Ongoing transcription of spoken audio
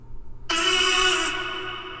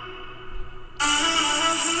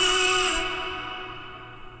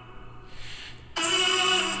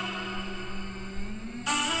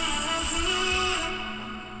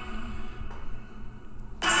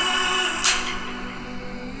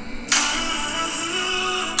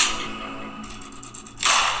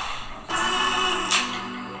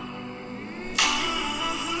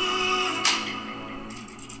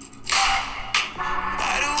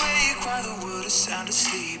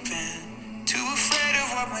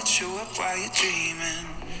I might show up while you're dreaming.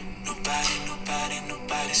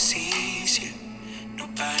 Nobody sees you.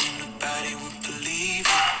 Nobody will believe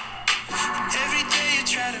you. And every day you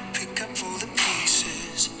try to pick up all the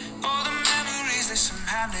pieces, all the memories that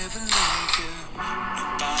somehow never leave you.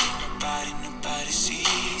 Nobody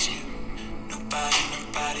sees you.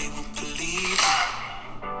 Nobody will believe you.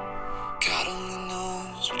 God only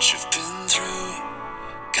knows what you've been through.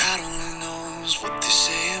 God only knows what they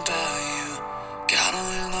say about you. God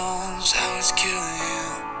only knows how it's killing you.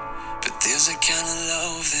 But there's a kind of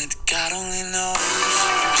love that God only knows.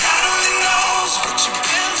 God only knows what you've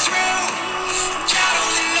been through. God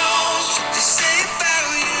only knows what they say about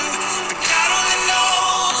you. But God only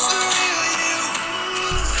knows the real you.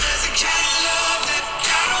 There's a kind of love that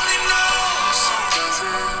God only knows.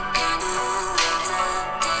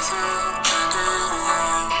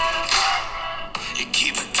 You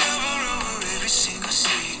keep a cover over every single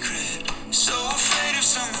secret. So afraid if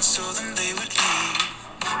someone saw them they would leave.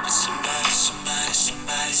 But somebody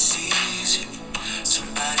sees you.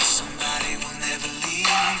 Somebody will never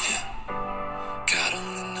leave you. God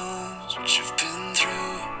only knows what you've been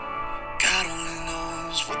through. God only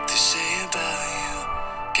knows what they say about you.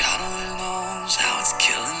 God only knows how it's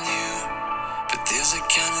killing you. But there's a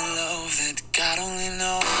kind of love that God only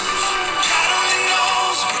knows. God only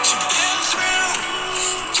knows what you've been through.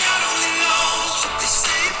 God only knows what they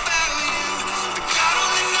say about you. But God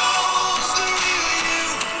only knows the real you.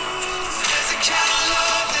 There's a kind of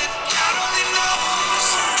love that God only knows.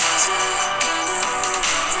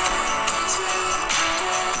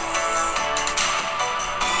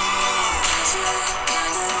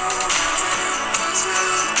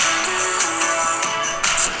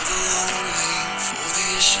 For the lonely, for the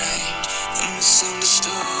ashamed, the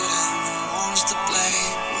misunderstood and the ones to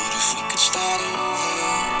blame. What if we could start over?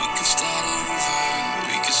 We could start over.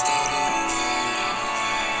 We could start over.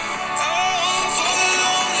 Oh, for the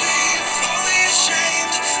lonely, for the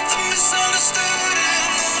ashamed, the misunderstood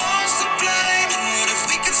and the ones to blame. And what if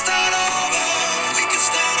we could start over? We could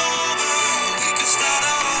start over. We could start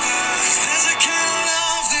over. 'Cause there's a kind of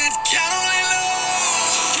love that God only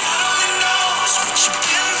knows. God only knows what you've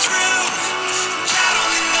been through. God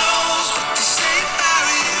only knows what they say about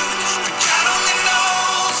you. But God only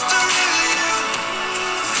knows the real you.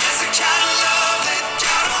 There's a kind of love that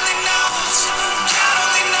God only knows. God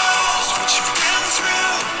only knows what you've been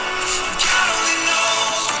through. God only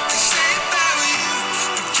knows what they say about you.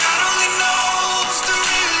 But God only knows the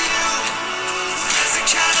real you. There's a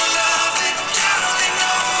kind of love that God only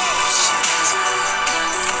knows.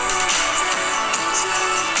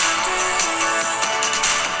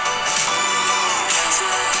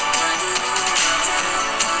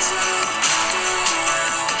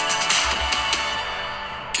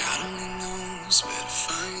 God only knows where to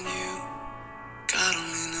find you. God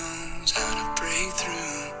only knows how to break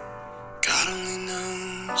through. God only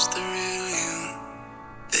knows the real you.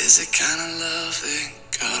 There's a kind of love that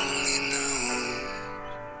God only knows.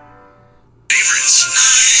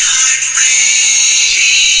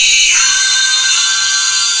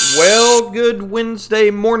 Well, good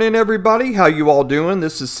Wednesday morning, everybody. How you all doing?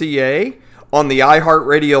 This is CA on the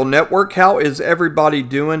iHeartRadio Network. How is everybody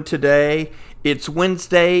doing today? It's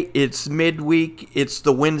Wednesday. It's midweek. It's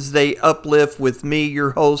the Wednesday Uplift with me,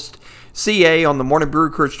 your host, CA, on the Morning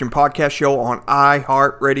Brew Christian Podcast Show on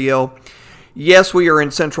iHeartRadio. Yes, we are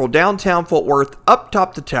in central downtown Fort Worth, up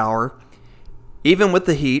top the tower. Even with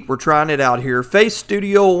the heat, we're trying it out here. Face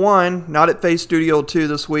Studio 1, not at Face Studio 2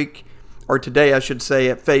 this week. Or today, I should say,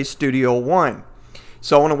 at Face Studio 1.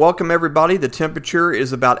 So I want to welcome everybody. The temperature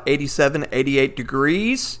is about 87, 88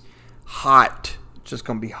 degrees. Hot. It's just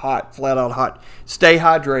going to be hot, flat out hot. Stay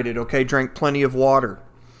hydrated, okay? Drink plenty of water.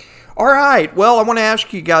 All right. Well, I want to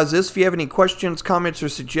ask you guys this. If you have any questions, comments, or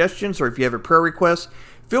suggestions, or if you have a prayer request,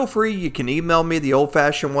 feel free. You can email me the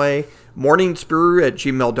old-fashioned way,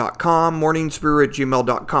 morningsbrew@gmail.com,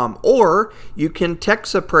 morningsbrew@gmail.com. Or you can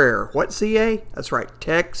text a prayer. What, CA? That's right,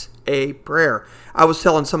 text a prayer. I was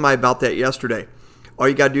telling somebody about that yesterday. All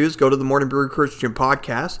you got to do is go to the Morning Brew Christian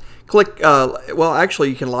Podcast. Click, actually,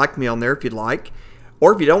 you can like me on there if you'd like.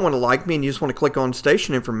 Or if you don't want to like me and you just want to click on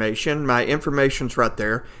station information, my information's right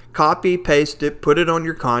there. Copy, paste it, put it on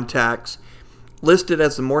your contacts. List it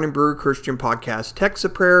as the Morning Brew Christian Podcast. Text a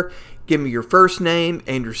prayer. Give me your first name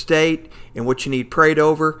and your state and what you need prayed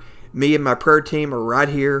over. Me and my prayer team are right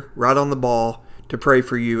here, right on the ball to pray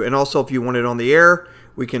for you. And also, if you want it on the air,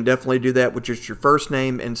 we can definitely do that with just your first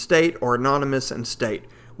name and state, or anonymous and state.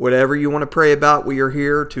 Whatever you want to pray about, we are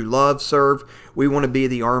here to love, serve. We want to be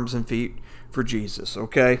the arms and feet for Jesus,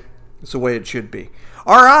 okay? It's the way it should be.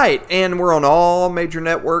 All right, and we're on all major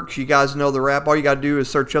networks. You guys know the rap. All you got to do is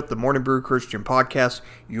search up the Morning Brew Christian Podcast.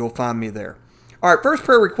 You'll find me there. All right, first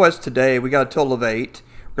prayer request today. We got a total of 8.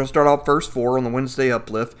 We're going to start off first 4 on the Wednesday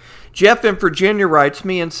Uplift. Jeff in Virginia writes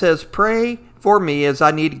me and says, pray for me as I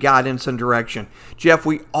need guidance and direction. Jeff,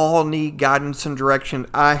 we all need guidance and direction.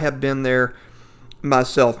 I have been there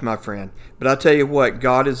myself, my friend. But I tell you what,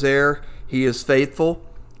 God is there. He is faithful,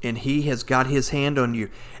 and He has got His hand on you.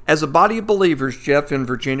 As a body of believers, Jeff in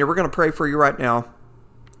Virginia, we're going to pray for you right now.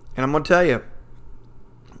 And I'm going to tell you,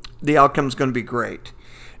 the outcome's going to be great.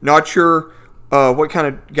 Not sure what kind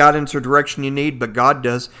of guidance or direction you need, but God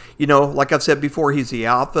does. You know, like I've said before, He's the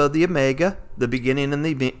Alpha, the Omega, the beginning and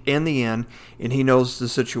the end, and He knows the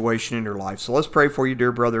situation in your life. So let's pray for you,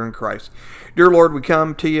 dear brother in Christ. Dear Lord, we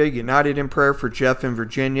come to you united in prayer for Jeff in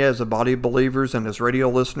Virginia as a body of believers and as radio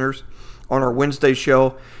listeners on our Wednesday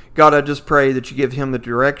show. God, I just pray that you give him the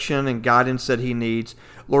direction and guidance that he needs.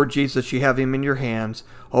 Lord Jesus, you have him in your hands.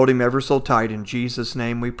 Hold him ever so tight. In Jesus'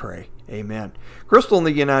 name we pray. Amen. Crystal in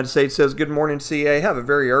the United States says, good morning, CA. Have a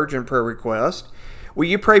very urgent prayer request. Will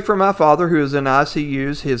you pray for my father who is in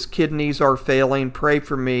ICUs? His kidneys are failing. Pray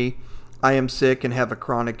for me. I am sick and have a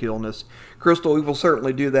chronic illness. Crystal, we will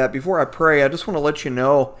certainly do that. Before I pray, I just want to let you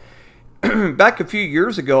know, back a few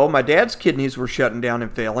years ago, my dad's kidneys were shutting down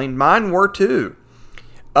and failing. Mine were too.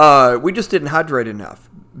 We just didn't hydrate enough.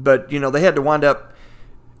 But, you know, they had to wind up.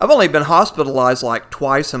 I've only been hospitalized like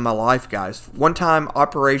twice in my life, guys. One time,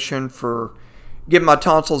 operation for getting my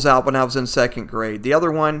tonsils out when I was in second grade. The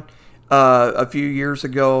other one, a few years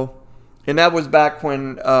ago. And that was back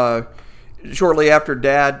when, shortly after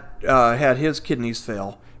Dad had his kidneys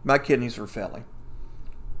fail. My kidneys were failing.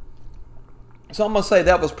 So I'm going to say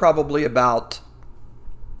that was probably about,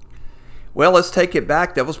 well, let's take it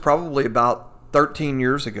back. That was probably about 13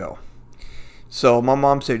 years ago. So my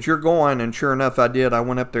mom said, you're going, and sure enough I did. I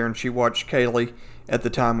went up there and she watched Kaylee at the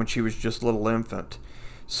time when she was just a little infant.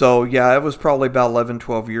 So yeah, it was probably about 11,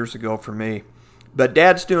 12 years ago for me. But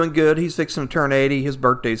Dad's doing good. He's fixing to turn 80. His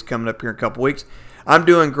birthday's coming up here in a couple weeks. I'm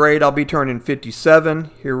doing great. I'll be turning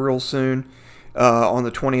 57 here real soon on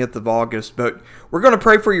the 20th of August. But we're going to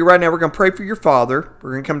pray for you right now. We're going to pray for your father.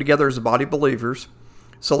 We're going to come together as a body of believers.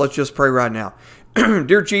 So let's just pray right now.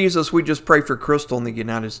 Dear Jesus, we just pray for Crystal in the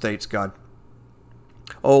United States, God.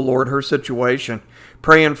 Oh, Lord, her situation.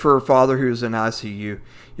 Praying for her father who's in ICU.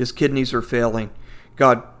 His kidneys are failing.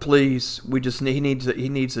 God, please, he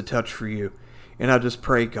needs a touch for you. And I just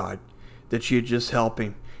pray, God, that you just help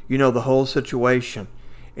him. You know the whole situation.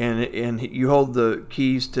 And you hold the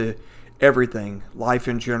keys to everything, life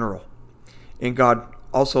in general. And God,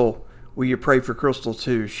 also, will you pray for Crystal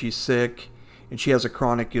too? She's sick. And she has a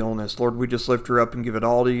chronic illness. Lord, we just lift her up and give it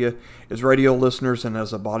all to you as radio listeners and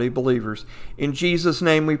as a body of believers. In Jesus'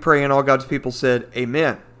 name we pray, and all God's people said,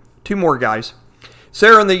 amen. 2 more, guys.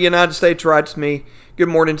 Sarah in the United States writes me, good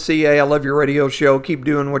morning, CA. I love your radio show. Keep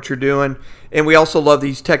doing what you're doing. And we also love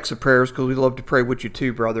these texts of prayers because we love to pray with you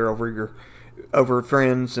too, brother, over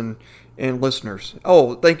friends and listeners.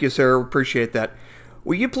 Oh, thank you, Sarah. Appreciate that.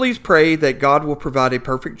 Will you please pray that God will provide a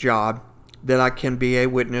perfect job that I can be a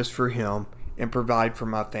witness for him and provide for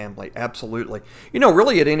my family? Absolutely. You know,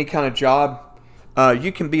 really at any kind of job,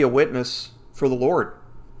 you can be a witness for the Lord.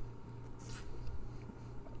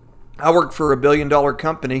 I work for $1 billion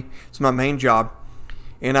company. It's my main job.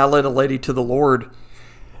 And I led a lady to the Lord.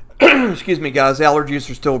 Excuse me, guys. Allergies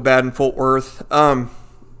are still bad in Fort Worth. I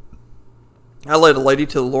led a lady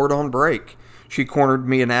to the Lord on break. She cornered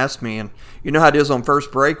me and asked me. And you know how it is on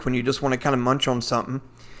first break when you just want to kind of munch on something.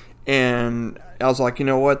 And I was like, you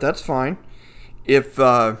know what? That's fine. If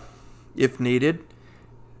needed,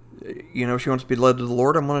 you know, she wants to be led to the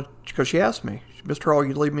Lord, I'm going to, because she asked me, Mr. Hall,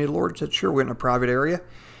 you lead me to the Lord? I said, sure. We went in a private area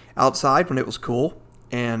outside when it was cool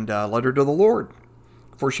and led her to the Lord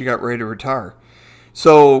before she got ready to retire.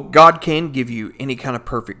 So God can give you any kind of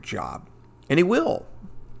perfect job, and he will.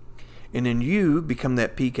 And then you become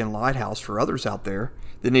that peak and lighthouse for others out there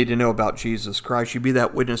that need to know about Jesus Christ. You be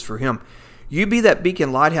that witness for him. You be that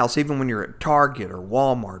beacon lighthouse even when you're at Target or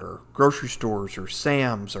Walmart or grocery stores or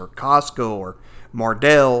Sam's or Costco or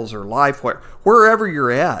Mardell's or Lifeway, wherever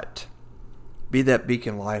you're at. Be that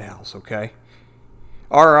beacon lighthouse, okay?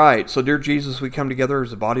 All right, so dear Jesus, we come together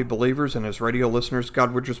as a body of believers and as radio listeners.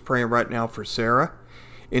 God, we're just praying right now for Sarah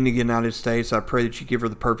in the United States. I pray that you give her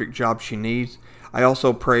the perfect job she needs. I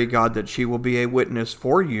also pray, God, that she will be a witness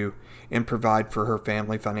for you and provide for her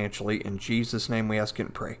family financially. In Jesus' name we ask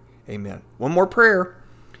and pray. Amen. One more prayer.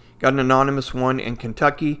 Got an anonymous one in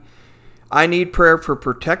Kentucky. I need prayer for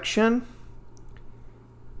protection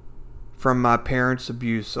from my parents'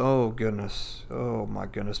 abuse. Oh, goodness. Oh, my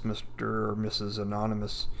goodness, Mr. or Mrs.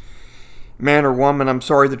 Anonymous. Man or woman, I'm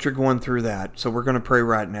sorry that you're going through that. So we're going to pray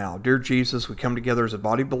right now. Dear Jesus, we come together as a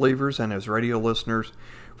body of believers and as radio listeners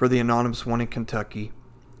for the anonymous one in Kentucky.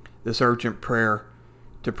 This urgent prayer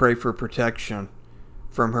to pray for protection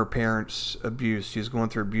from her parents' abuse. She's going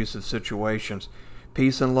through abusive situations.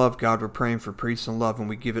 Peace and love, God. We're praying for peace and love, and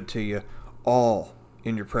we give it to you all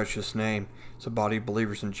in your precious name. It's a body of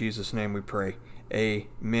believers. In Jesus' name we pray.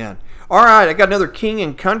 Amen. All right, I got another King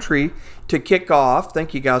and Country to kick off.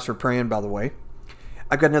 Thank you guys for praying, by the way.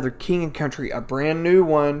 I've got another King and Country, a brand new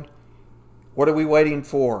one. What are we waiting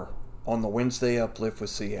for on the Wednesday Uplift with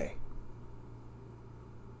CA?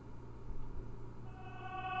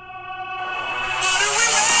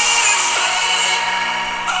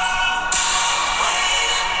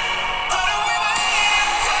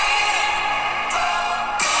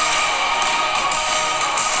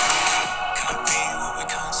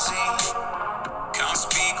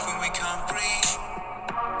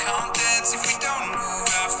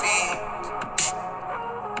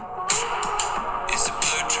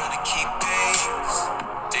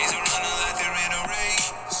 Days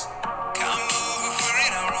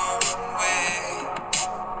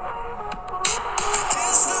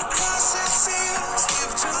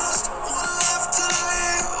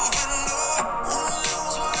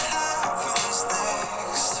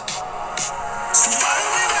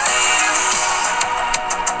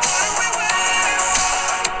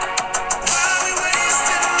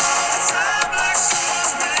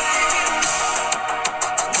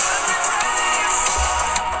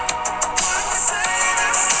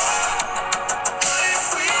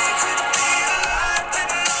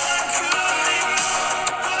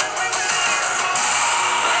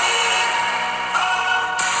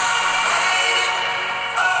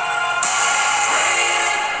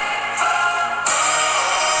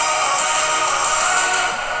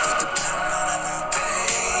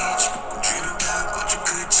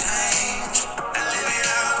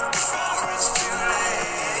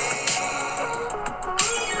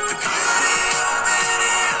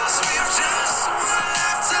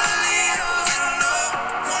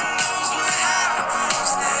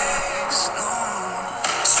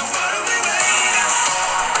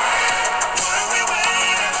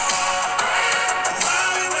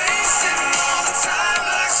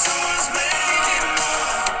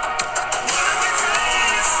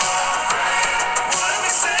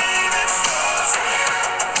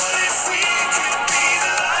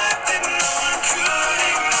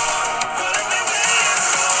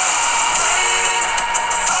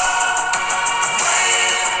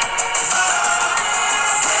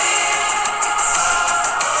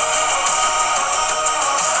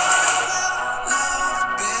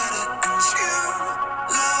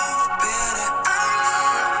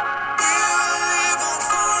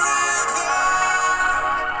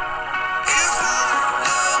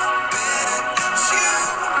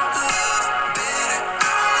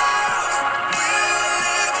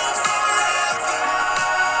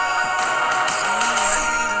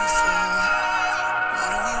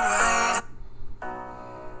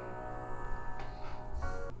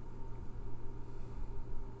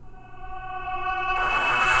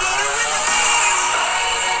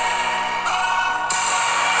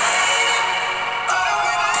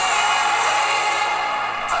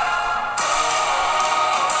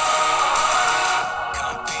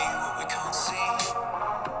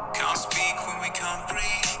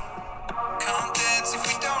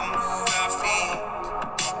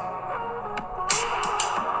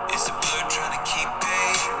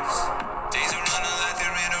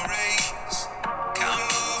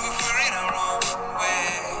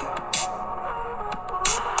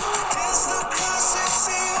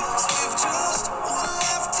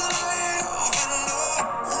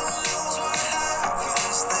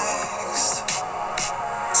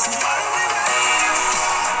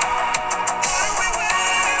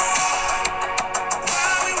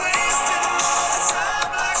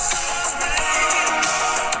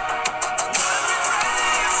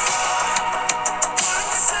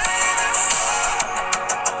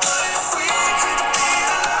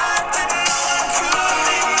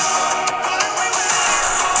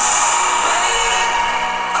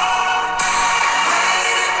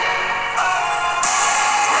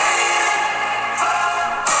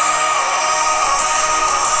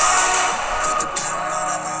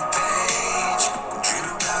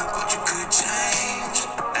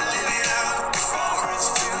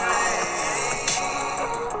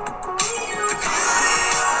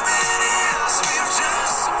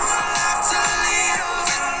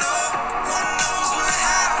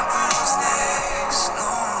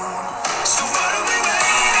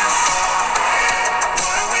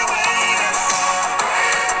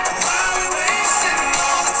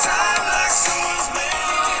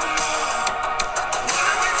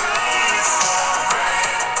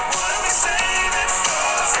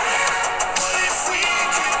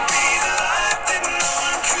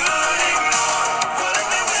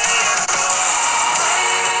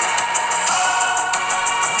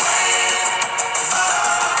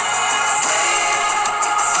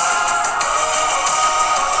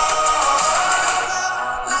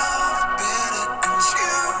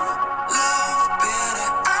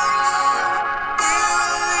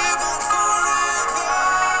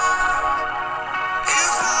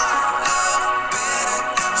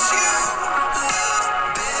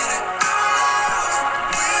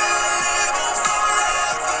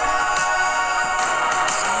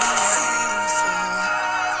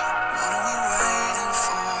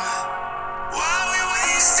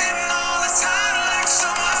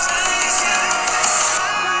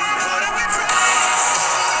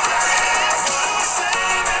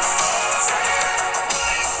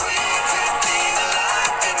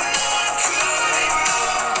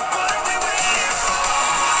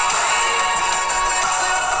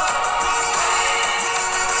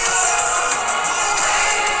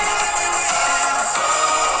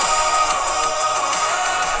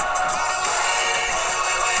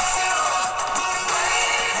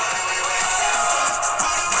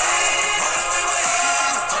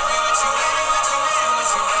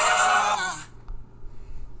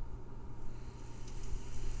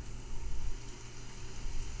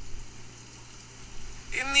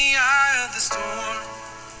storm,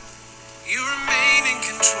 you remain in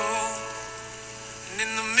control. And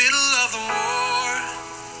in the middle of the war,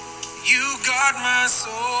 you guard my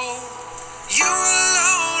soul. You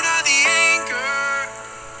alone are the anchor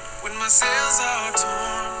when my sails are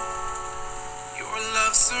torn. Your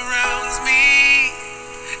love surrounds me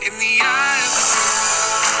in the eye of the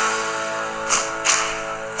storm.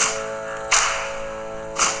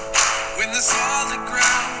 When the solid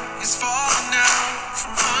ground is falling out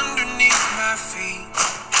from underneath my feet,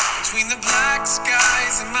 between the black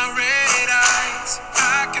skies and my red eyes,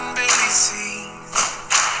 I can barely see.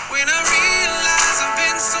 When I realize I've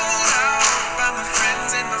been sold out by my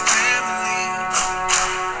friends and my family,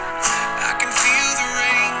 I can feel the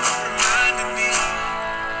rain reminding me.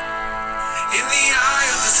 In the eye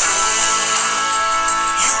of the storm,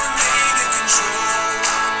 you remain in control.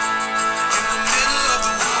 In the middle of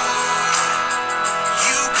the war,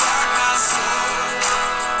 you guard my soul.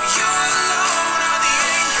 You alone are the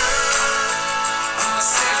anchor when the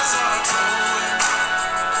sails are torn.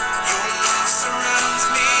 Your love surrounds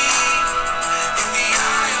me in the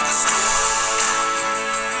eye of the storm.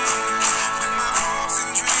 When my hopes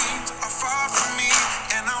and dreams are far from me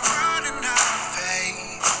and I'm running out of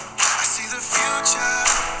faith, I see the future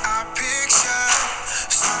I picture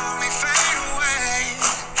slowly fade away.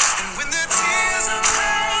 And when the tears of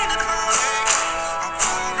pain and heartache are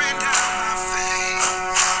pouring down my face,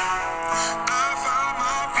 I found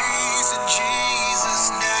my peace in Jesus'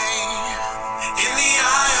 name. In the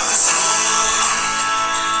eye of the storm,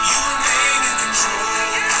 you remain in control.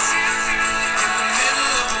 In the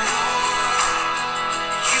middle of the war,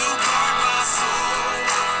 you guard my soul.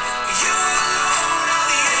 You alone are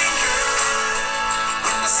the anchor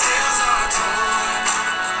when the sails are torn.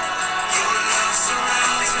 Your love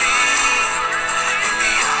surrounds me in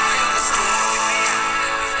the eye of the storm.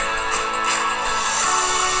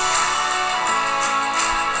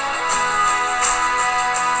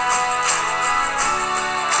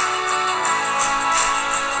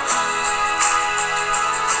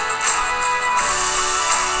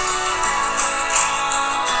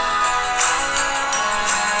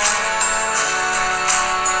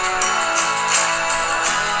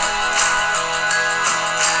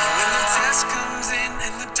 When the test comes in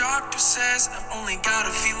and the doctor says I've only got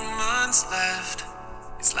a few months left,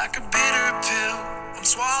 it's like a bitter pill I'm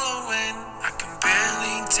swallowing. I can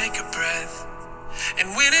barely take a breath.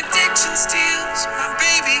 And when addiction steals my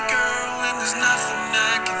baby girl and there's nothing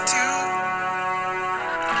I can do,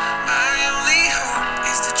 my only hope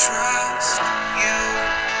is to trust you.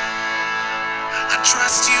 I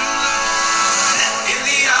trust you, Lord. In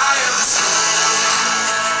the eye of the storm,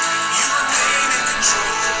 you remain in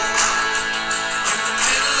control. In the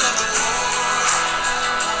middle of the war,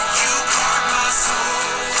 you guard my soul.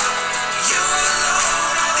 You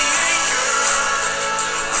alone are the anchor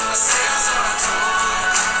when the sails are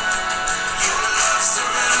torn. Your love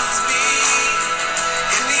surrounds me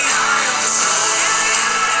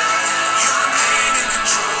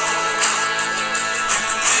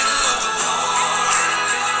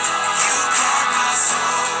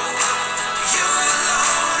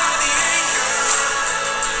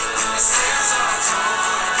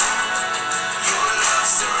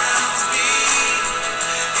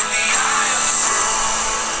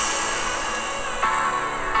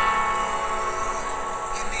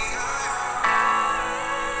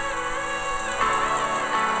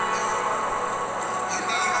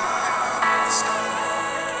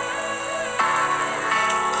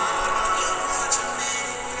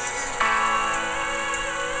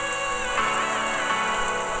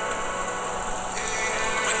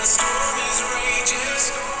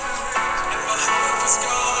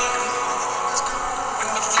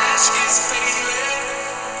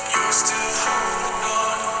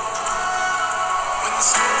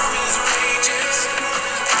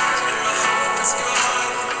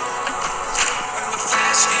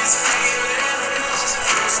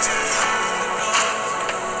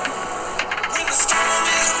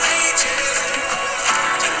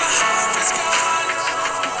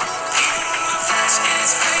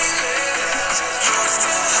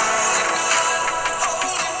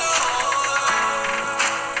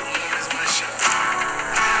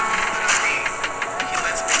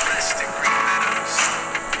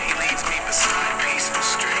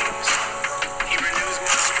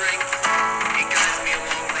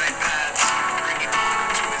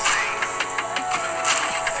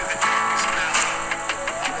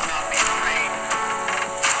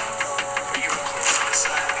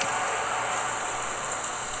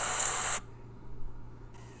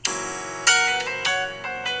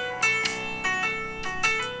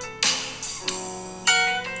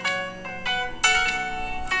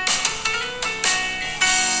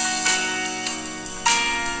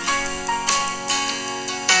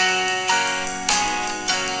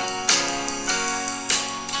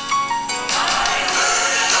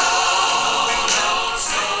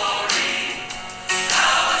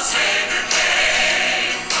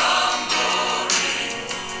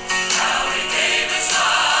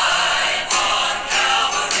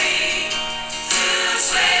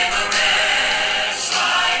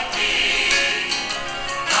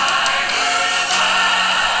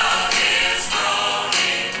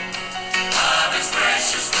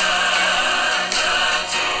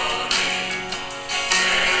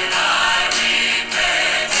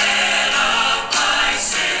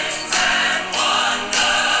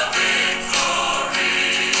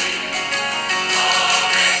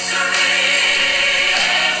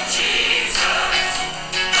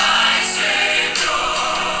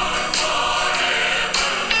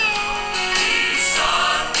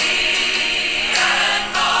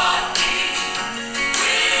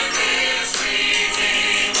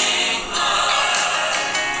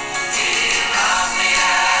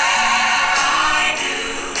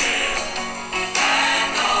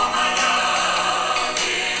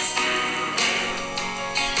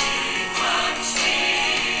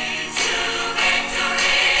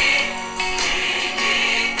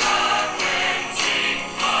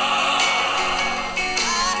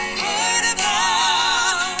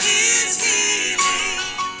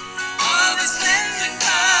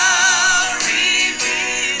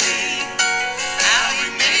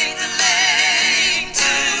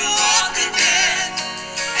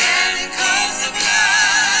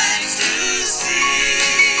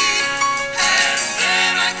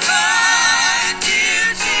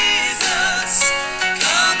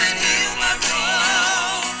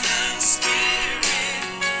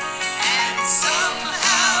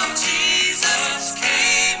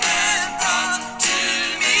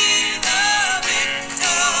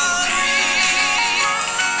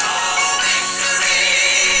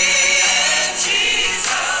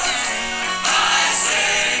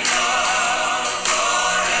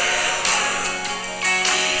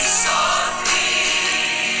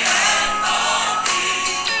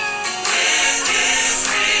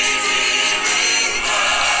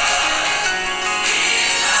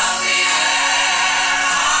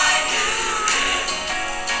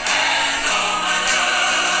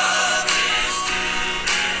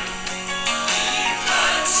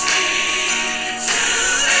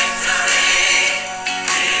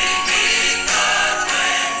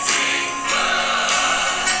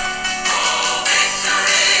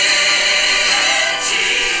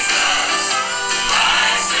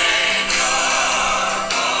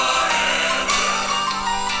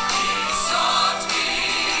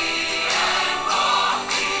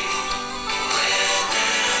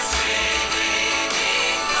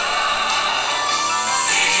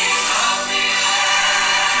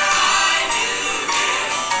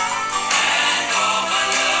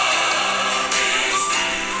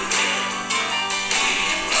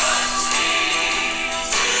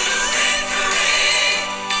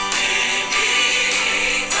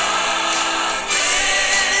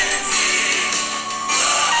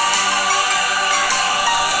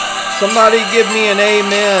Somebody give me an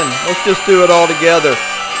amen. Let's just do it all together.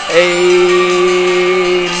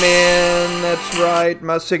 Amen. That's right.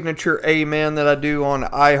 My signature amen that I do on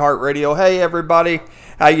iHeartRadio. Hey, everybody.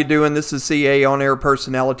 How you doing? This is CA on-air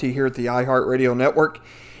personality here at the iHeartRadio Network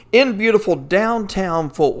in beautiful downtown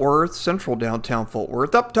Fort Worth, central downtown Fort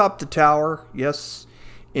Worth, up top the tower. Yes,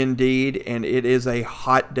 indeed. And it is a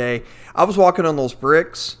hot day. I was walking on those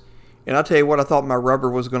bricks, and I'll tell you what, I thought my rubber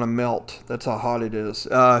was going to melt. That's how hot it is.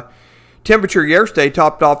 Temperature yesterday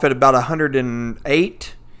topped off at about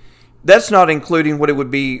 108. That's not including what it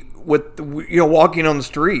would be with, walking on the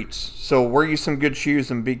streets. So wear you some good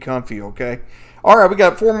shoes and be comfy, okay? All right, we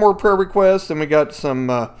got 4 more prayer requests, and we got some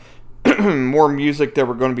more music that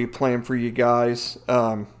we're going to be playing for you guys.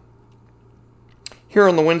 Here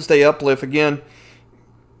on the Wednesday Uplift, again,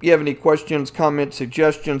 if you have any questions, comments,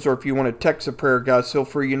 suggestions, or if you want to text a prayer, guys, feel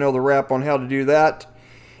free. You know the rap on how to do that.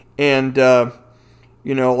 And,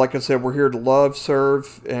 like I said, we're here to love,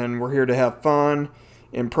 serve, and we're here to have fun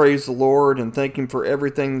and praise the Lord and thank Him for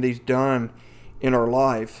everything that He's done in our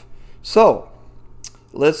life. So,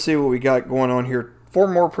 let's see what we got going on here. 4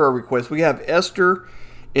 more prayer requests. We have Esther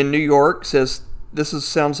in New York. Says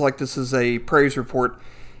sounds like this is a praise report.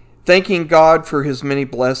 Thanking God for His many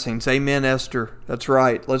blessings. Amen, Esther. That's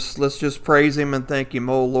right. Let's just praise Him and thank Him.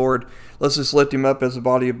 Oh, Lord, let's just lift Him up as a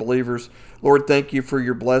body of believers. Lord, thank You for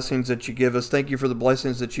Your blessings that You give us. Thank You for the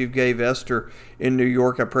blessings that You gave Esther in New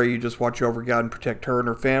York. I pray You just watch over God and protect her and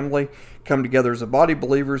her family. Come together as a body of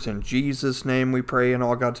believers. In Jesus' name we pray, and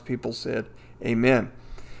all God's people said, amen.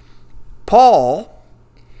 Paul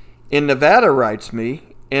in Nevada writes me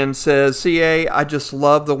and says, CA, I just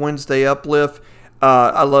love the Wednesday Uplift.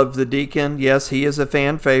 I love the Deacon. Yes, he is a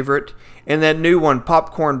fan favorite. And that new one,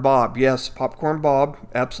 Popcorn Bob. Yes, Popcorn Bob.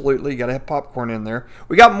 Absolutely. You got to have popcorn in there.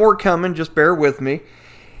 We got more coming. Just bear with me.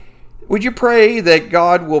 Would you pray that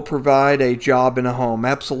God will provide a job and a home?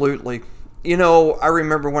 Absolutely. I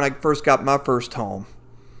remember when I first got my first home,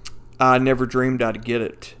 I never dreamed I'd get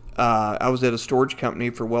it. I was at a storage company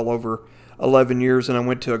for well over 11 years, and I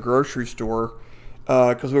went to a grocery store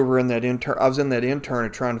because we were in that intern. I was in that intern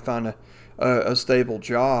and trying to find a stable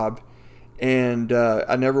job, and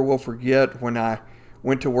I never will forget when I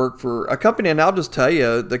went to work for a company. And I'll just tell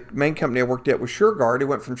you, the main company I worked at was SureGuard. It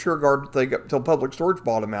went from SureGuard until Public Storage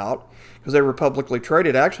bought them out because they were publicly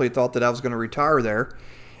traded. I actually thought that I was going to retire there.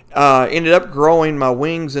 Ended up growing my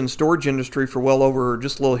wings in storage industry for well over,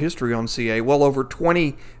 just a little history on CA, well over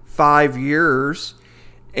 25 years.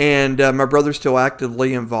 And my brother's still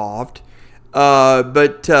actively involved.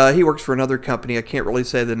 But he works for another company. I can't really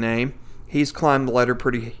say the name. He's climbed the ladder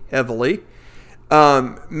pretty heavily.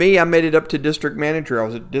 Me, I made it up to district manager. I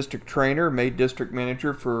was a district trainer, made district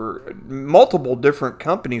manager for multiple different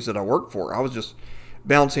companies that I worked for. I was just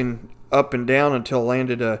bouncing up and down until I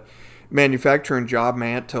landed a manufacturing job, my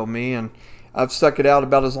aunt told me, and I've stuck it out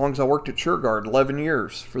about as long as I worked at SureGuard, 11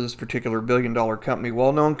 years for this particular billion-dollar company.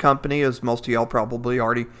 Well-known company, as most of y'all probably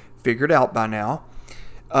already figured out by now.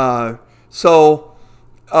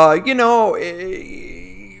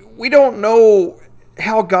 We don't know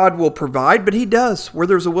how God will provide, but he does. Where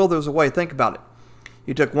there's a will, there's a way. Think about it.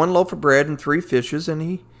 He took 1 loaf of bread and 3 fishes, and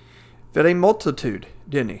he fed a multitude,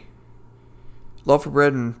 didn't he? Loaf of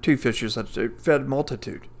bread and 2 fishes, that fed a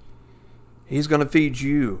multitude. He's going to feed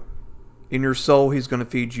you. In your soul, he's going to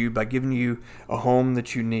feed you by giving you a home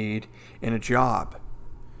that you need and a job.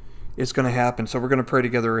 It's going to happen. So we're going to pray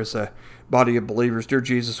together as a body of believers. Dear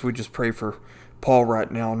Jesus, we just pray for Paul right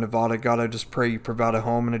now in Nevada. God, I just pray you provide a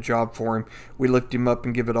home and a job for him. We lift him up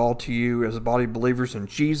and give it all to you as a body of believers. In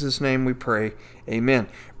Jesus' name we pray. Amen.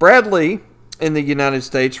 Bradley in the United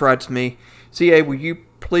States writes me, CA, will you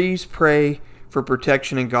please pray for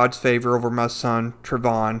protection and God's favor over my son,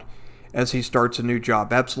 Trevon, as he starts a new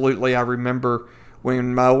job? Absolutely. I remember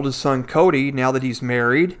when my oldest son, Cody, now that he's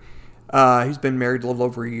married, he's been married a little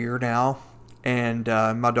over a year now, and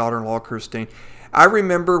my daughter-in-law, Christine. I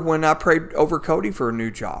remember when I prayed over Cody for a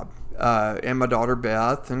new job, and my daughter,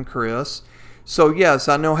 Beth, and Chris. So, yes,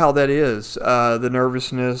 I know how that is, the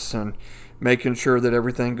nervousness and making sure that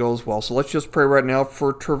everything goes well. So let's just pray right now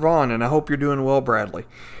for Trevon, and I hope you're doing well, Bradley.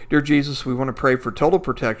 Dear Jesus, we want to pray for total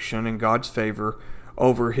protection and God's favor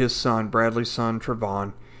over his son, Bradley's son,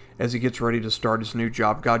 Trevon, as he gets ready to start his new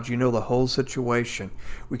job. God, you know the whole situation.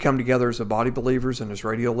 We come together as a body of believers and as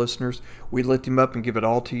radio listeners. We lift him up and give it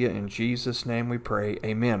all to you. In Jesus' name we pray.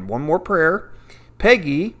 Amen. One more prayer.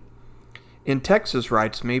 Peggy in Texas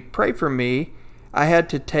writes me, pray for me. I had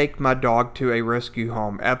to take my dog to a rescue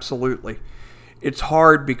home. Absolutely. It's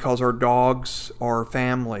hard because our dogs are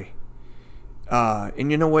family.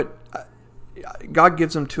 And you know what? God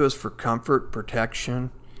gives them to us for comfort,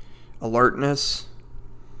 protection, alertness.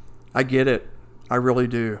 I get it. I really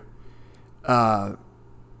do.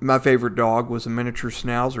 My favorite dog was a miniature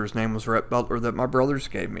schnauzer. His name was Rhett Butler that my brothers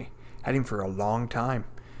gave me. Had him for a long time.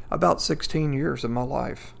 About 16 years of my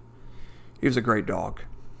life. He was a great dog.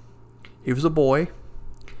 He was a boy.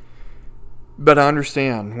 But I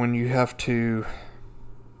understand when you have to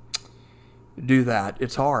do that,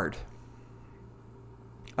 it's hard.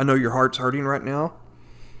 I know your heart's hurting right now,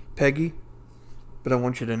 Peggy, but I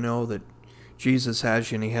want you to know that Jesus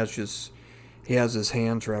has you, and he has his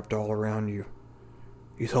hands wrapped all around you.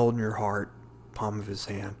 He's holding your heart, palm of his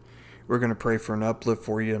hand. We're going to pray for an uplift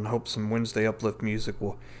for you and hope some Wednesday uplift music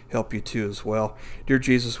will help you too as well. Dear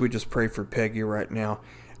Jesus, we just pray for Peggy right now.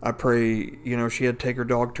 I pray, she had to take her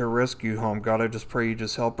dog to a rescue home. God, I just pray you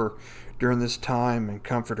just help her during this time and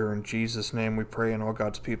comfort her. In Jesus' name we pray, and all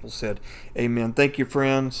God's people said, amen. Thank you,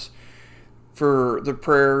 friends, for the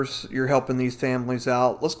prayers. You're helping these families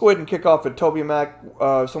out. Let's go ahead and kick off at Toby Mac.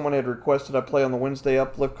 Someone had requested I play on the Wednesday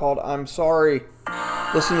uplift called I'm Sorry.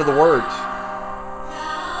 Listen to the words.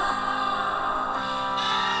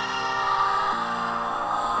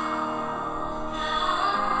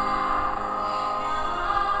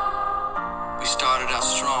 We started out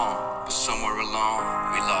strong, but somewhere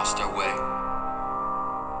along we lost our way.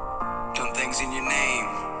 Done things in your name,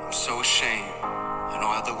 I'm so ashamed. I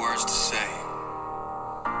don't have the words to say.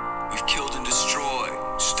 We've killed and destroyed,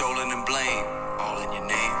 stolen and blamed, all in your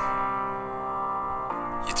name.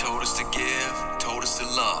 You told us to give, told us to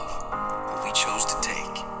love, but we chose to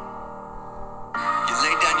take. You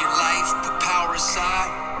laid down your life, put power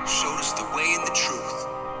aside, showed us the way and the truth.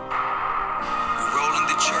 We roll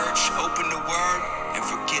into church, open the word, and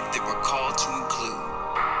forget that we're called to include.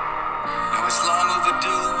 Now it's long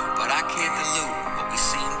overdue, but I can't dilute what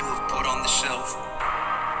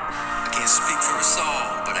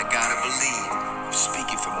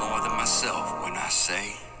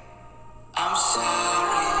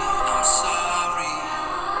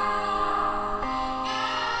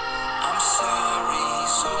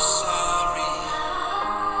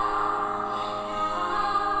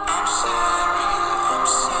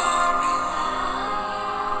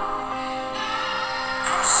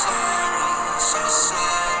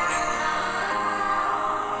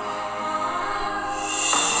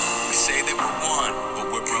we're one, but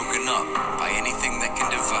we're broken up by anything that can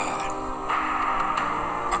divide.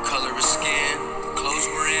 Our color of skin, the clothes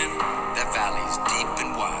we're in, that valley is deep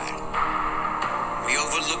and wide. We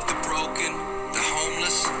overlook the broken, the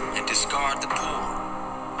homeless, and discard the poor.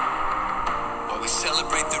 While we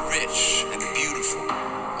celebrate the rich and the beautiful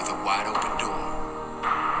with a wide open door.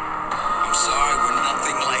 I'm sorry we're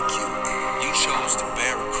nothing like you. You chose to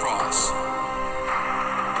bear a cross.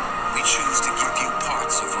 We choose to give you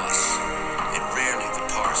parts of us, and rarely the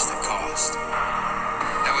parts that cost.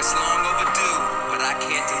 Now it's long overdue, but I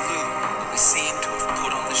can't dilute what we seem to have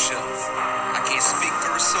put on the shelf. I can't speak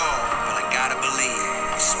for us all, but I gotta believe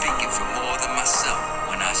I'm speaking for more than myself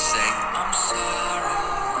when I say I'm sorry,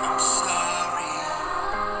 I'm sorry.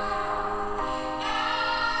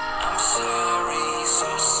 I'm sorry, so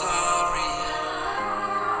sorry.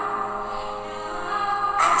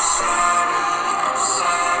 I'm sorry, I'm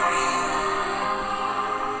sorry.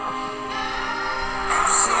 I'm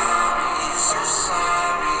sorry, so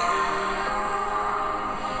sorry.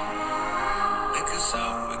 Wake us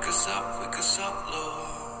up, wake us up, wake us up, Lord.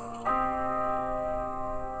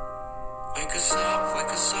 Wake us up,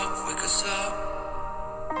 wake us up, wake us up.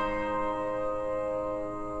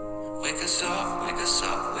 Wake us up, wake us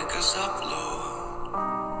up, wake us up, Lord.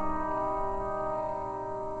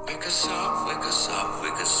 Wake us up, wake us up,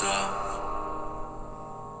 wake us up.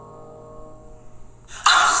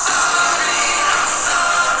 I'm sorry, I'm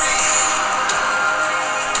sorry.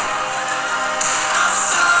 I'm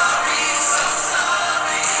sorry, so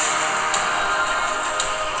sorry.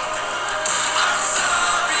 I'm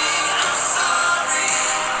sorry, I'm sorry.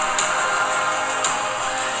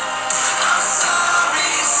 I'm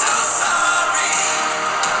sorry, so sorry.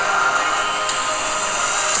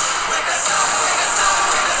 Wake us up, wake us up,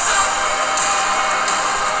 wake us up.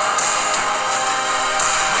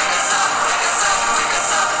 Wake us up, wake us up, wake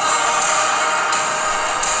us up, Lord.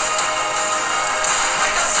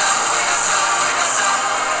 Wake us up, wake us up, wake us up.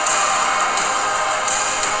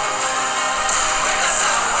 Wake us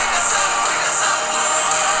up, wake us up, wake us up, Lord.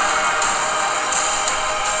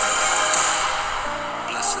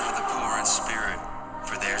 Blessed are the poor in spirit,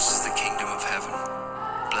 for theirs is the kingdom of heaven.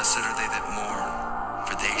 Blessed are they that mourn,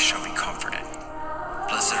 for they shall be comforted.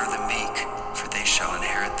 Blessed are the meek, for they shall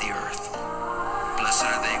inherit the earth. Blessed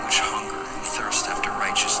are they which hunger and thirst after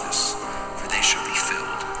righteousness, for they shall be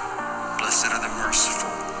filled. Blessed are the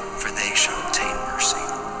merciful, for they shall obtain mercy.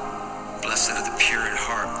 Blessed are the pure in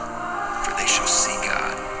heart, for they shall see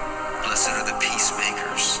God. Blessed are the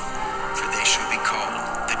peacemakers, for they shall be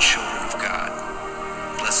called the children of God.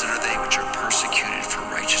 Blessed are they which are persecuted for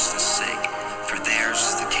righteousness' sake, for theirs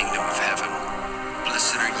is the kingdom of heaven.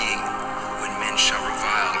 Blessed are ye, when men shall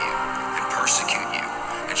revile you, and persecute you,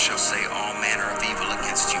 and shall say all manner of evil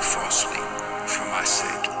against you falsely, for my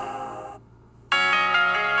sake.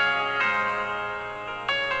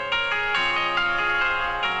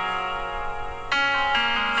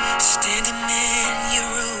 Standing in your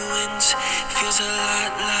ruins feels a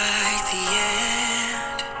lot like the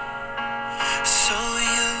end. So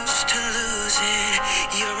used to losing,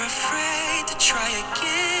 you're afraid to try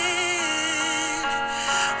again.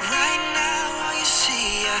 Right now all you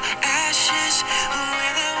see are ashes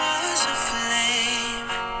where there was a flame.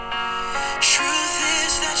 Truth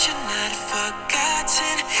is that you're not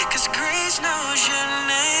forgotten, 'cause grace knows your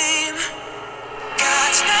name.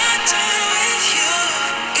 God's not done with you,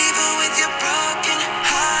 even with your broken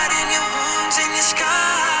heart and your wounds and your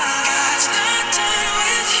scars. God's not done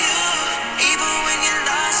with you, even when you're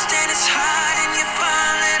lost and it's hard and you're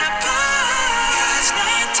falling apart. God's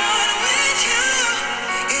not done with you.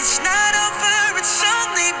 It's not over, it's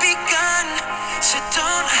only begun. So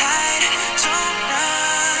don't hide, don't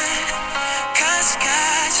run, 'cause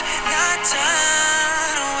God's not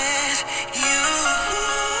done with you.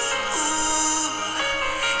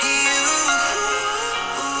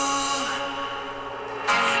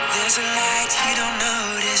 There's a light you don't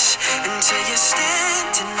notice until you're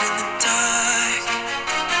standing in the dark.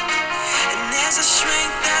 And there's a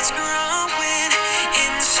strength that's growing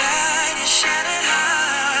inside your shattered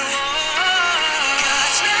heart.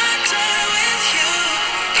 God's not done with you,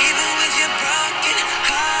 even with your broken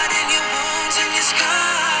heart and your wounds and your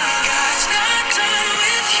scars. God's not done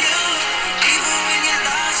with you, even when you're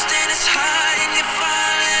lost and it's hard and you're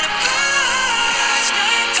falling apart. God's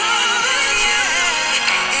not done with you.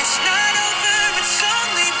 It's not over, it's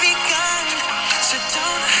only begun. So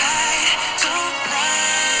don't hide.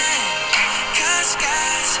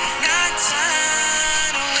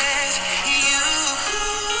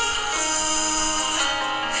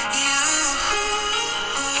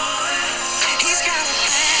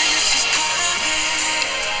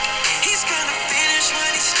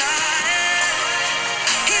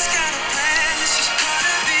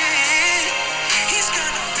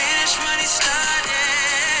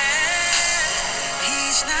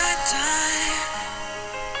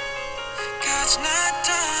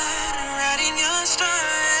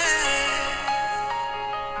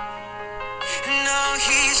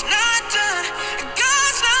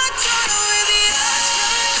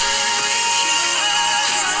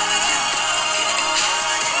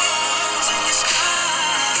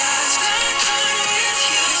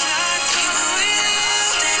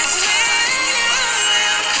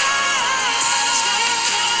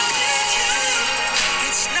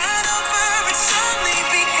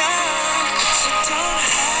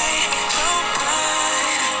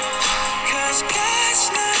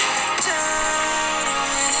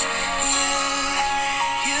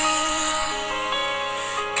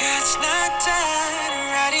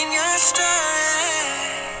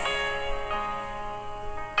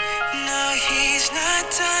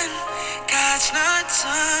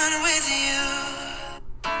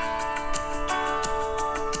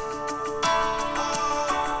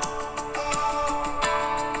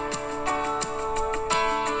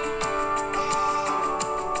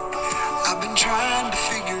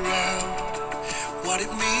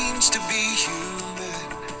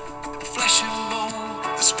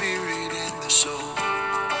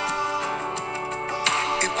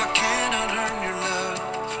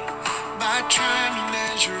 night trying to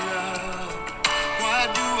measure up. Why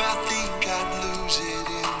do I think I'd lose it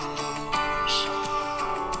in the lows?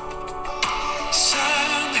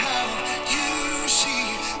 Somehow you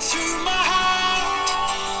see through my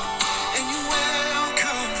heart, and you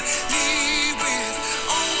welcome me with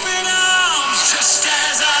open arms, just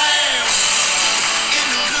as I am, in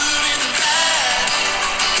the good and the bad.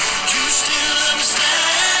 You still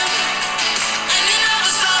understand, and you never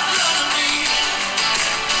stop loving me,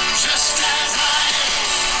 just as I am,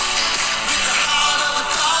 with the heart of the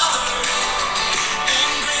Father,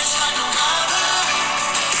 and grace like no other.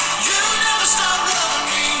 You never stop loving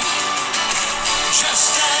me,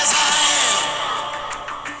 just as I am.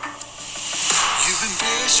 You've been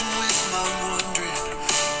patient with my wondering,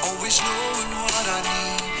 always knowing what I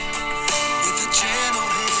need. With a gentle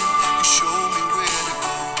hand, you show me where to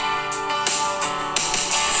go.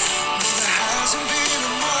 No, there hasn't been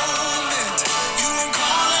a moment you weren't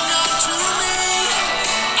calling out to me.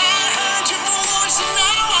 I heard your voice and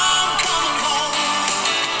now I'm coming home.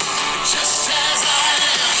 Just as I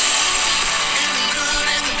am, in the good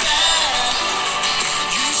and the bad,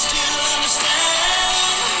 you still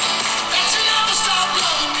understand that you never stop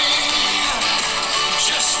loving me.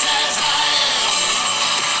 Just as I am,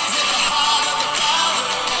 with the heart of the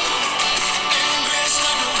Father, and grace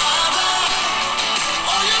like no other.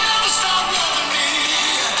 Oh, you never stop loving me.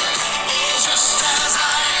 Oh, just as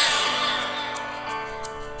I am.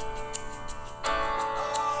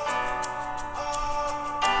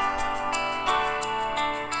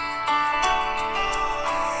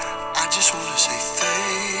 I just wanna say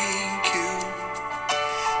thank you,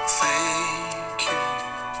 thank you,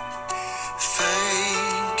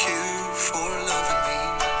 thank you for loving me.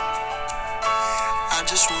 I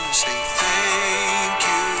just wanna say thank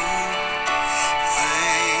you,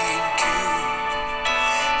 thank you,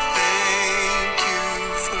 thank you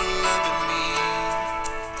for loving me.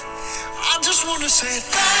 I just wanna say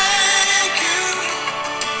thank you,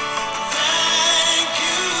 thank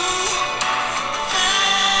you,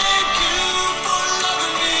 thank you for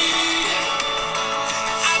loving me.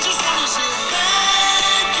 I just wanna say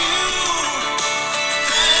thank you,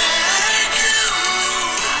 thank you,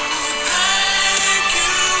 thank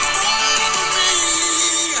you for loving me.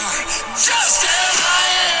 Just as I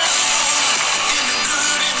am, in the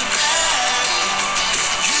good and the bad,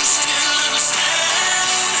 you still understand.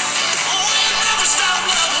 Oh, you never stop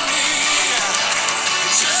loving me.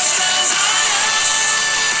 Just as I am,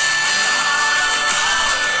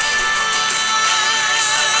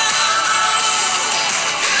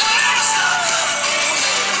 you never stop loving me.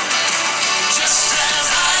 Just as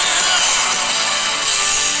I am,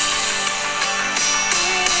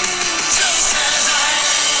 just as I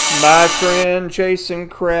am. My friend Jason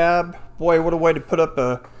Crabb. Boy, what a way to put up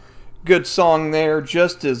a good song there.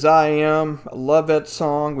 Just as I am. I love that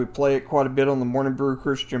song. We play it quite a bit on the Morning Brew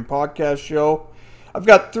Christian podcast show. I've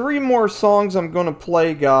got 3 more songs I'm going to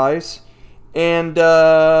play, guys. And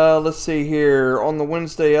let's see here. On the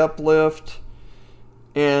Wednesday Uplift.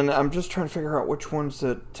 And I'm just trying to figure out which ones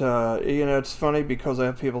that, it's funny because I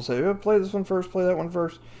have people say, oh, play this one first, play that one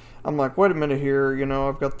first. I'm like, wait a minute here.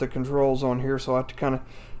 I've got the controls on here, so I have to kind of...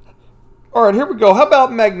 All right, here we go. How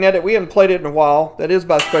about Magnetic? We haven't played it in a while. That is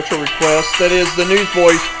by special request. That is the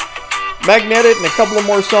Newsboys. Magnetic and a couple of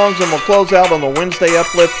more songs, and we'll close out on the Wednesday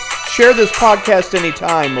Uplift. Share this podcast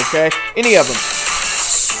anytime, okay? Any of them.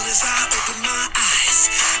 Soon as I open my eyes,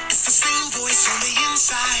 it's the same voice on the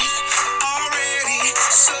inside. Already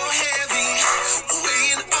so heavy,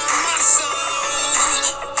 weighing on my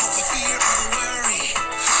soul. All the fear, all the worry,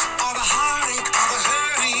 all the heartache, all the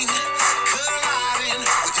hurting, colliding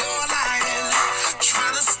with your lighting,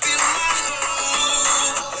 trying to steal my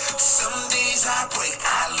hope. Some days I break,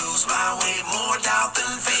 I lose my way, more doubt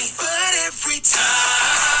than faith. But every time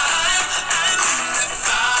I'm in the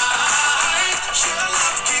fight, your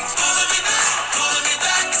love keeps pulling me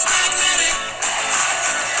back, it's magnetic.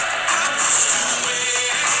 I push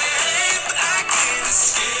away, but I can't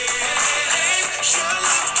escape. Your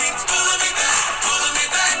love keeps pulling me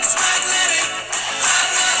back, it's magnetic,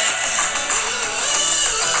 magnetic.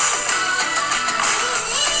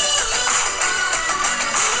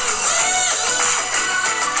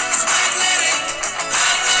 It's magnetic,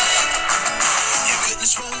 magnetic. Your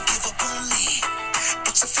goodness won't give up on me.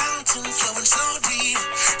 It's a fountain flowing so deep.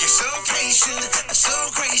 You're so patient and so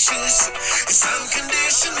gracious. It's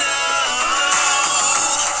unconditional.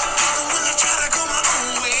 Even when I try to go my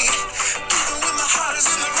own way, even when my heart is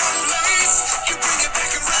in the wrong place, you bring it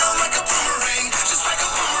back around like a boomerang, just like a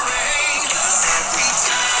boomerang. Every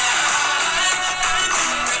time I'm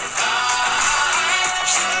in the fight,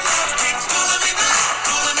 your love keeps pulling me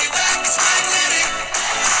back, it's magnetic.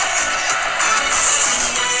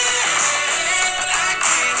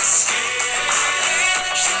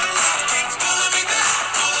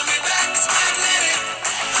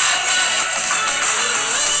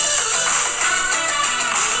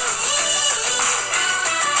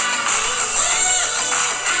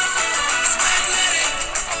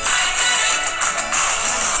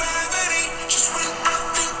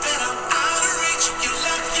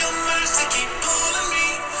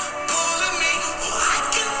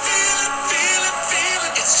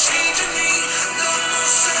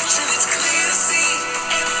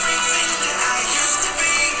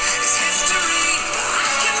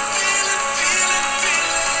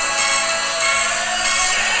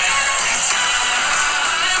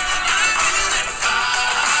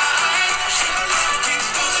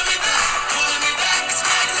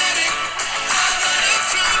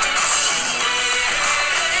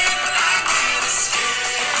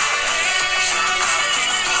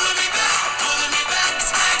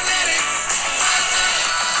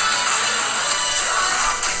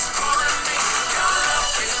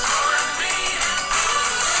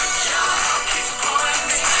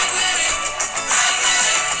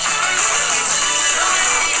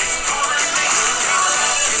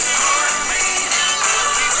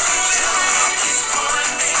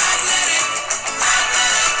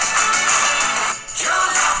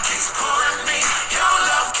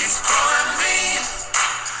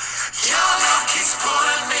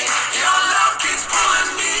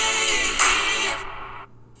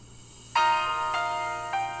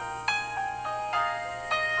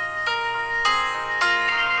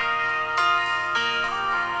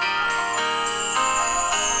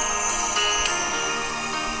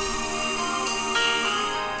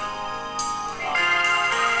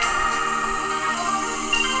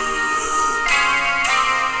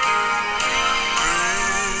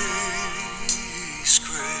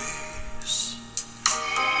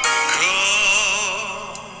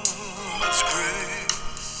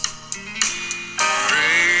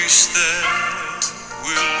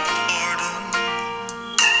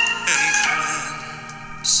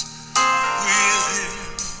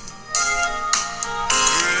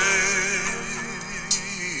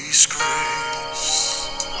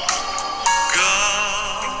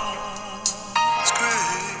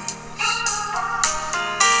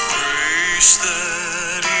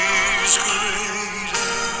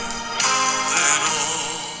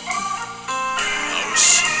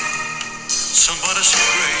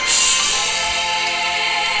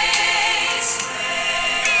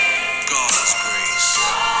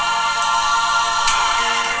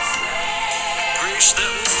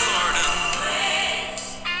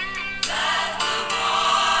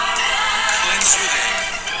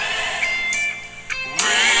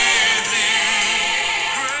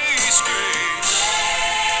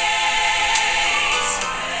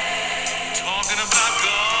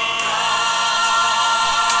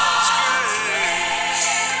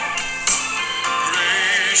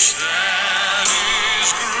 that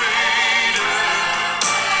is greater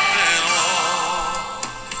than all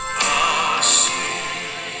our sin.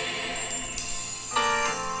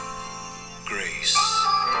 Grace.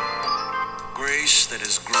 Grace that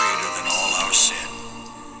is greater than all our sin.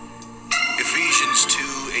 Ephesians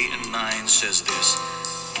 2:8-9 says this,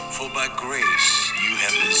 for by grace you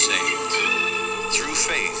have been saved, through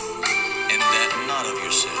faith, and that not of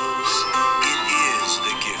yourselves. It is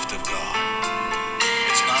the gift of God.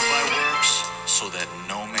 It's not by works, so that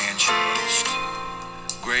no man should boast.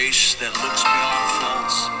 Grace that looks beyond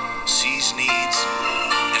faults, sees needs,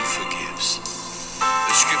 and forgives.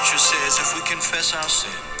 The scripture says if we confess our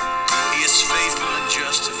sin, he is faithful and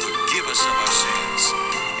just to forgive us of our sins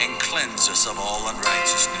and cleanse us of all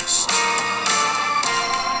unrighteousness.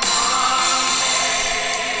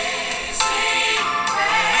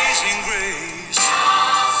 Amazing grace,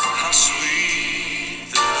 how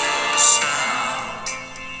sweet the sound.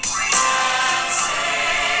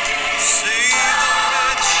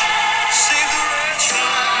 Save the wretch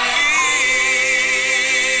like me.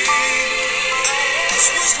 I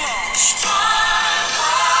was lost.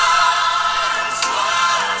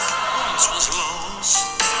 Once was lost,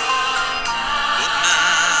 but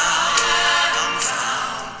now I'm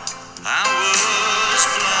found. I was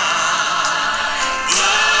blind,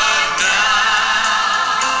 but now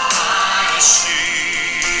I see.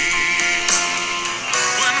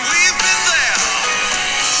 When we've been there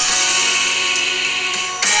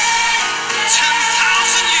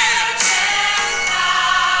 10,000 years,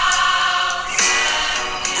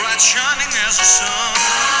 bright shining as the sun.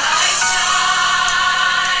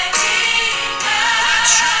 Bright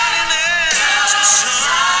shining as the sun.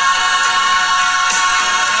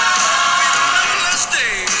 Numberless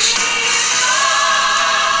days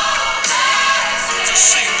to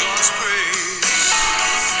sing God's praise.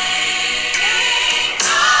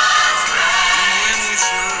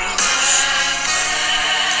 And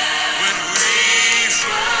when we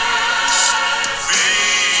first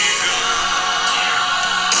begun,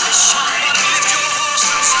 somebody lift your voice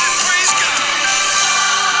and say, praise God.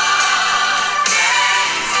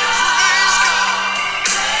 Praise God.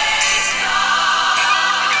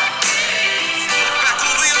 Look back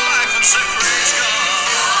over your life and say, praise God.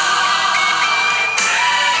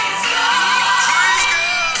 Praise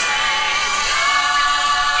God.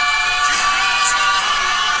 You brought us a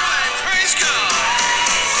long way. Praise God.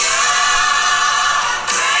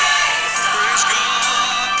 Praise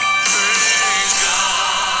God. Praise God.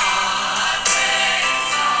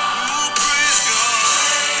 Ooh, praise God.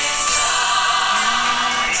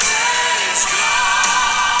 Praise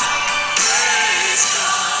God. Praise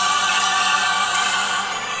God.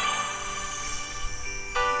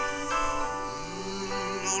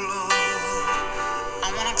 Oh Lord, I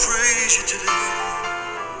want to praise you today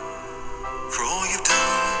for all you've done.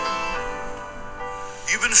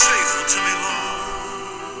 You've been faithful to me,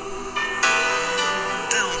 Lord,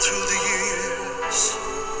 down through the years.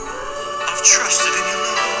 I've trusted in you,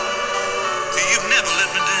 Lord. You've never let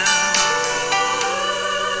me down.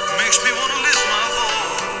 Makes me want to lift my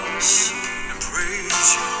voice and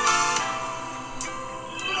praise you.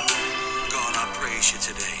 God, I praise you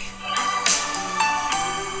today.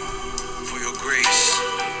 For your grace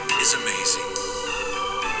is amazing.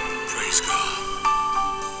 Praise God.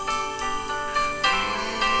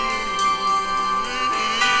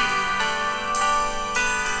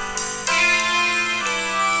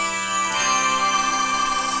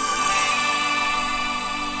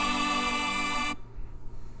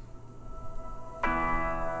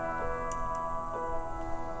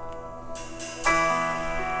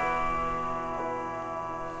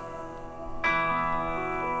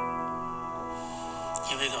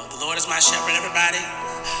 Here we go. The Lord is my shepherd, everybody.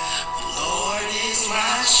 The Lord is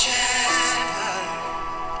my shepherd.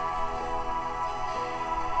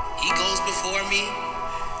 He goes before me.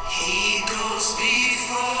 He goes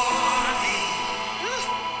before me.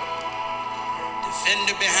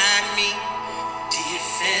 Defender behind me.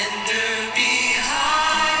 Defender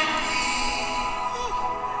behind me.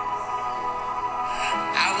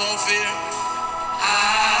 I won't fear.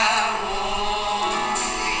 I won't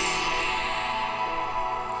fear.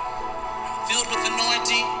 Filled with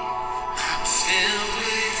anointing. I'm filled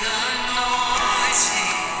with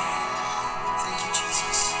anointing. Thank you,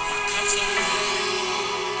 Jesus.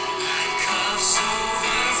 My cup's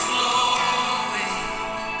overflowing.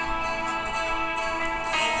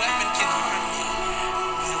 No weapon can harm me.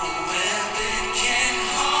 No weapon can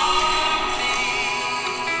harm me.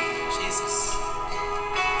 Jesus.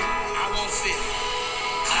 I won't fear.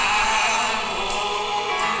 I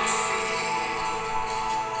won't fear.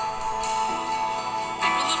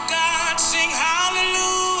 People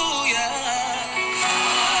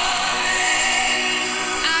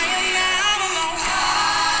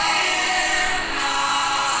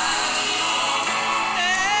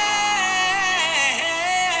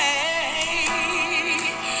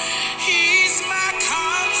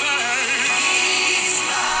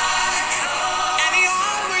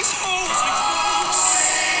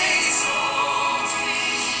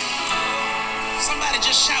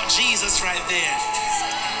Jesus right there.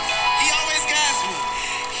 He always guides me.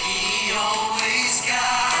 He always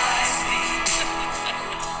guides me.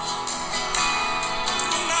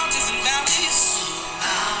 Mountains and valleys.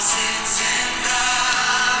 Mountains and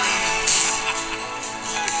valleys.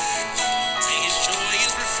 Say his joy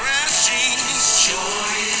is refreshing. His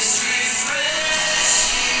joy is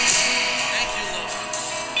refreshing. Thank you, Lord.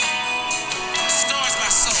 Restores my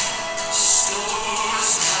soul.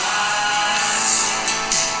 Restores my soul.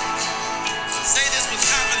 Say this with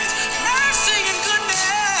confidence. Mercy and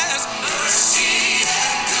goodness. Mercy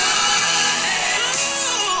and goodness.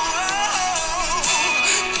 Ooh,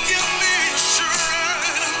 give me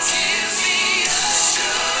assurance. Give me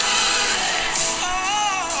assurance.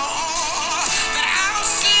 Oh, that I'll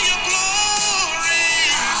see your glory.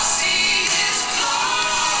 I'll see his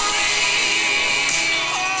glory.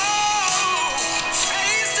 Oh,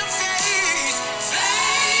 face to face.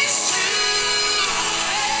 Face to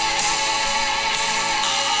face.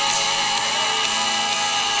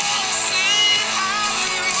 Sing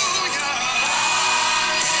hallelujah.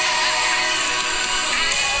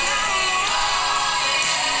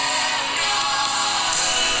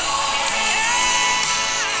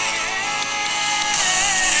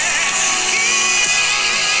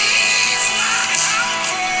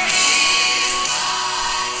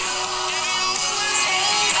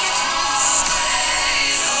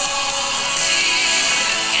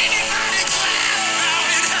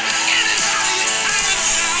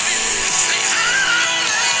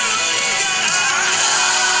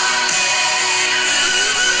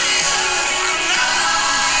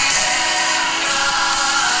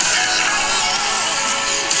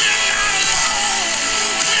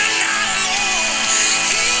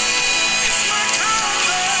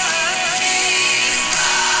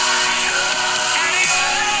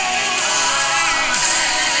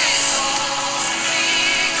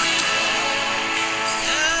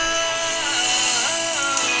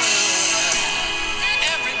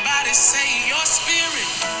 Everybody say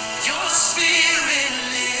your spirit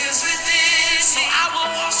lives within me. So I will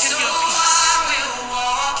walk in your peace. I will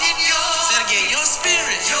walk in your Say it again, your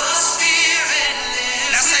spirit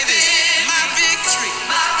lives Now say this, within my me. Victory,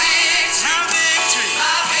 my victory, my victory,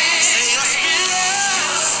 my victory. Say your spirit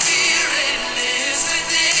lives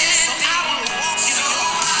within me. So I will walk in your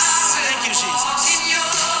peace. Thank you, Jesus. In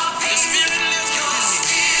your The spirit lives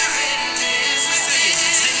within me. Say it.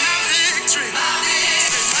 Say my victory.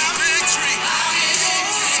 Say my victory.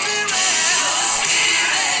 Your spirit.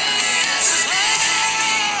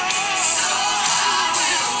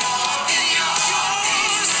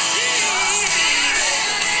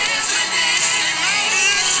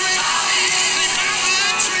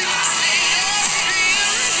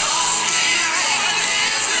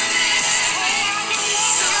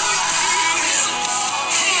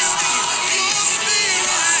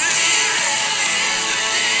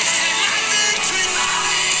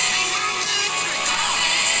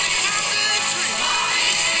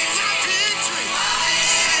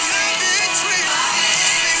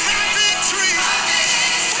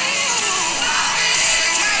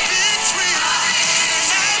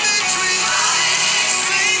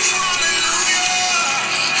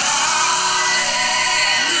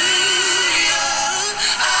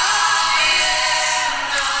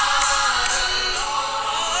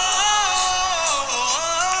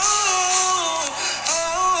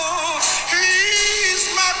 He's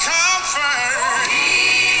my comfort.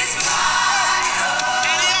 He's my comfort.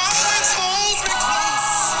 And he always holds me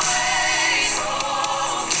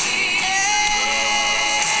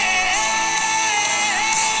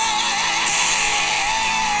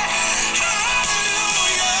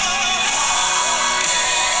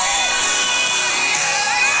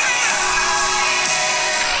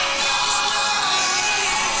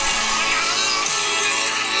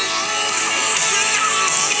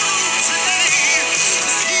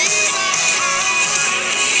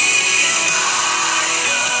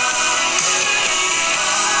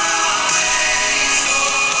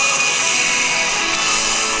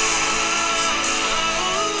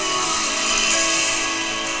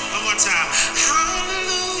One more time.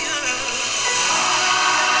 Hallelujah.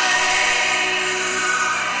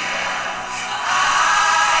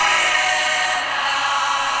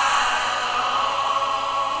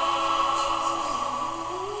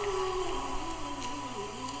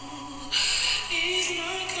 He's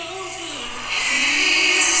my comfort.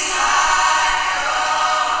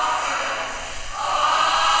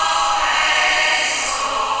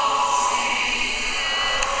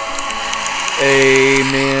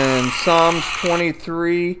 Amen. Psalms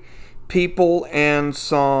 23, people and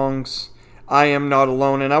songs. I am not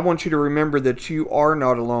alone. And I want you to remember that you are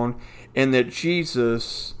not alone and that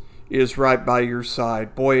Jesus is right by your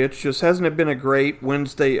side. Boy, it's just, hasn't it been a great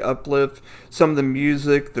Wednesday uplift? Some of the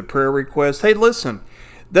music, the prayer requests. Hey, listen,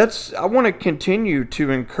 I want to continue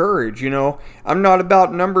to encourage, I'm not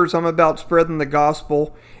about numbers, I'm about spreading the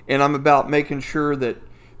gospel, and I'm about making sure that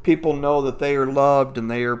people know that they are loved and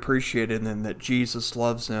they are appreciated and that Jesus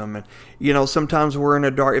loves them. And, sometimes we're in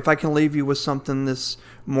a dark, if I can leave you with something this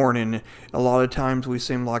morning, a lot of times we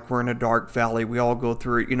seem like we're in a dark valley. We all go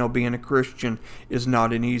through it. Being a Christian is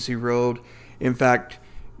not an easy road. In fact,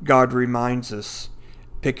 God reminds us,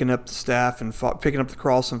 picking up the staff and picking up the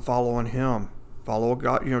cross and following Him. Follow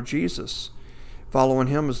God, Jesus. Following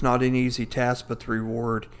Him is not an easy task, but the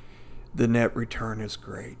reward, the net return is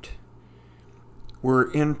great.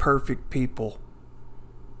 We're imperfect people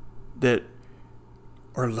that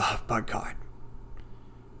are loved by God.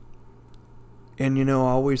 And I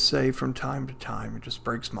always say from time to time, it just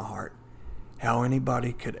breaks my heart how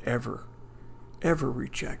anybody could ever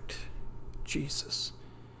reject Jesus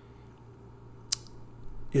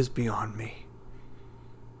is beyond me.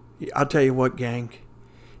 I'll tell you what, gang,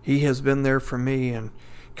 He has been there for me. And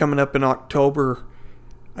coming up in October,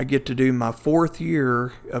 I get to do my 4th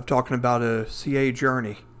year of talking about a CA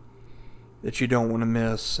journey that you don't want to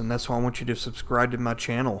miss. And that's why I want you to subscribe to my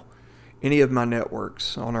channel, any of my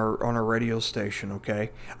networks on our radio station,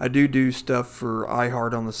 okay? I do stuff for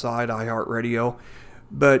iHeart on the side, iHeart Radio.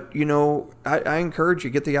 But, I encourage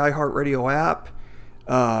you, get the iHeart Radio app,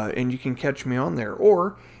 and you can catch me on there.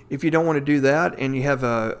 Or if you don't want to do that and you have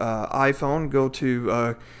a iPhone, go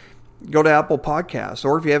to Apple Podcasts.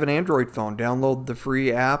 Or if you have an Android phone, download the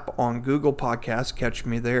free app on Google Podcasts. Catch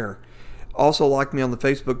me there. Also, like me on the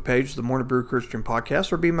Facebook page, the Morning Brew Christian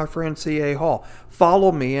Podcast, or be my friend C.A. Hall.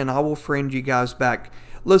 Follow me, and I will friend you guys back.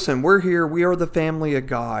 Listen, we're here. We are the family of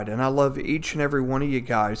God, and I love each and every one of you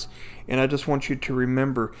guys. And I just want you to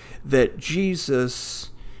remember that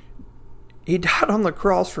Jesus, He died on the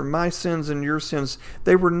cross for my sins and your sins.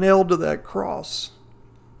 They were nailed to that cross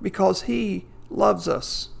because He loves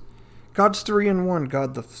us. God's 3 in 1.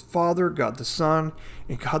 God the Father, God the Son,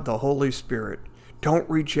 and God the Holy Spirit. Don't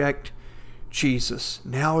reject Jesus.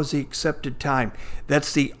 Now is the accepted time.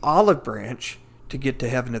 That's the olive branch to get to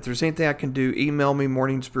heaven. If there's anything I can do, email me,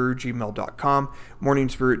 morningsbrew@gmail.com,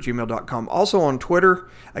 morningsbrew@gmail.com. Also on Twitter,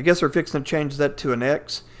 I guess they're fixing to change that to an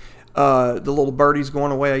X. The little birdie's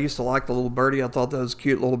going away. I used to like the little birdie. I thought that was a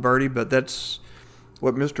cute little birdie, but that's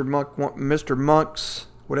what Mr. Monk's,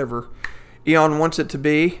 whatever, Eon wants it to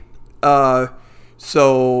be. At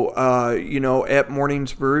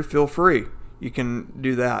Mornings Brew, feel free. You can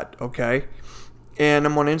do that, okay? And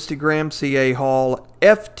I'm on Instagram, CA Hall,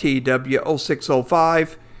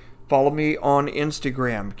 FTW0605. Follow me on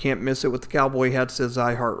Instagram. Can't miss it with the cowboy hat says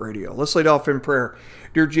iHeartRadio. Let's lead off in prayer.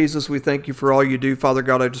 Dear Jesus, we thank you for all you do. Father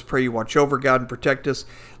God, I just pray you watch over, God, and protect us.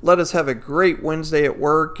 Let us have a great Wednesday at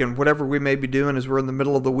work and whatever we may be doing as we're in the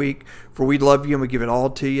middle of the week. For we love you and we give it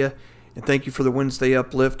all to you. And thank you for the Wednesday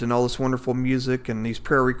uplift and all this wonderful music and these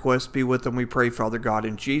prayer requests. Be with them, we pray, Father God.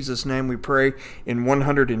 In Jesus' name we pray in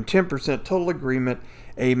 110% total agreement.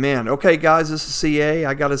 Amen. Okay, guys, this is CA.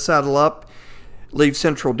 I got to saddle up. Leave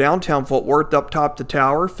Central downtown Fort Worth up top the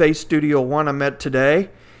tower. Face Studio 1 I'm at today.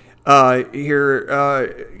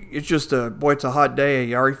 It's just it's a hot day.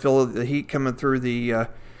 You already feel the heat coming through the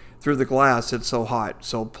glass. It's so hot.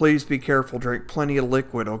 So please be careful. Drink plenty of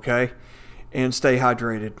liquid, okay? And stay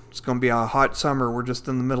hydrated. It's going to be a hot summer. We're just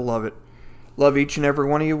in the middle of it. Love each and every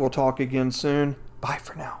one of you. We'll talk again soon. Bye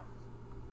for now.